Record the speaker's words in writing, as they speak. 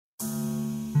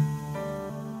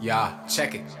Yeah,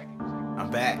 check it. I'm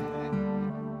back.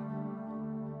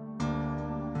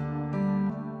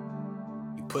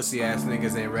 You pussy ass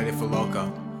niggas ain't ready for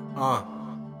loco.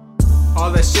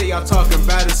 All that shit y'all talking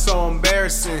about is so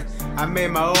embarrassing. I made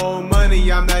my own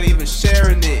money, I'm not even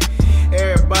sharing it.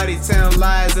 Everybody telling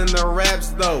lies in the raps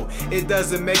though. It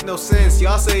doesn't make no sense,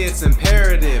 y'all say it's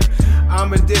imperative.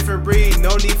 I'm a different breed,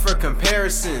 no need for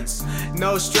comparisons.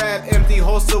 No strap, empty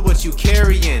holster, what you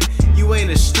carrying? You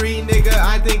ain't a street nigga,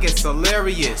 I think it's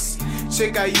hilarious.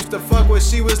 Chick I used to fuck with,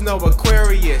 she was no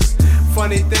Aquarius.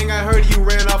 Funny thing, I heard you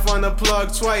ran off on the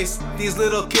plug twice. These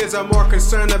little kids are more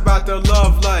concerned about their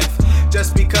love life.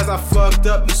 Just because I fucked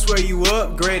up, you swear you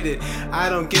upgraded. I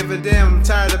don't give a damn, I'm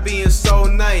tired of being so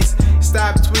nice.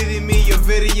 Stop tweeting me your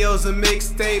videos and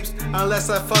mixtapes. Unless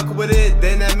I fuck with it,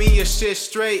 then that mean your shit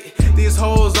straight. These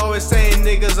hoes always saying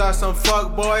niggas are some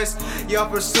fuck boys. Y'all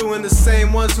pursuing the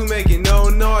same ones who making no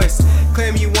noise.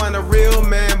 Claim you want a real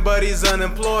man, but he's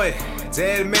unemployed.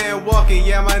 Dead man walking,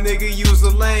 yeah my nigga use a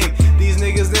lame. These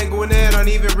niggas ain't going in, aren't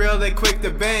even real, they quick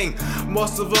to bang.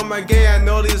 Most of them are gay, I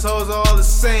know these hoes are all the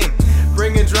same.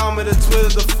 Bringing drama to Twitter,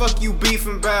 the fuck you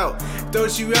beefing about?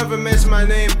 Don't you ever mention my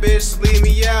name, bitch, leave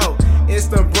me out. It's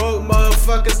the broke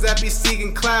motherfuckers that be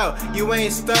seeking clout. You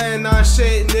ain't stunting on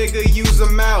shit, nigga, use a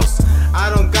mouse. I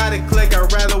don't gotta click,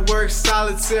 I'd rather work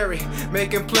solitary.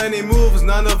 Making plenty moves,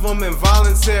 none of them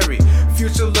involuntary.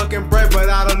 Future looking bright, but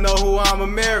I don't know who I'ma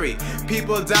marry.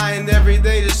 People dying every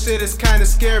day, this shit is kinda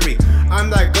scary. I'm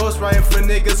not ghostwriting for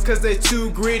niggas cause they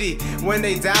too greedy. When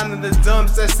they down in the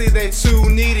dumps, I see they too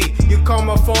needy. You call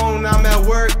my phone, I'm at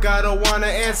work, I don't wanna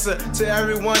answer. To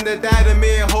everyone that died of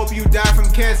me, I hope you die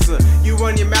from cancer. You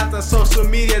run your mouth on social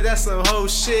media, that's some whole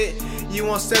shit. You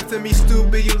won't step to me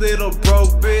stupid, you little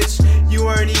broke bitch. You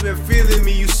aren't even feeling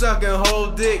me, you sucking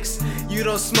whole dicks. You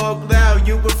don't smoke loud,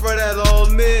 you prefer that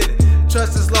old mid.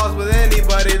 Trust is lost with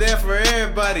anybody, there for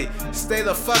everybody. Stay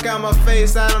the fuck out my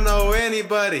face, I don't know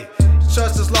anybody.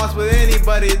 Trust is lost with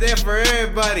anybody, there for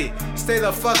everybody. Stay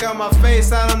the fuck out my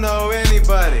face, I don't know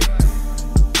anybody.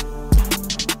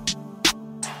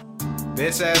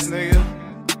 Bitch ass nigga.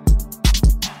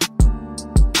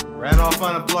 Ran off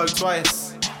on a plug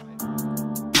twice.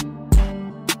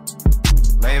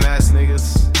 Lame ass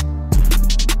niggas.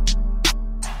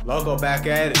 Loco back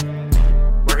at it.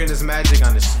 Working his magic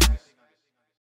on this shit.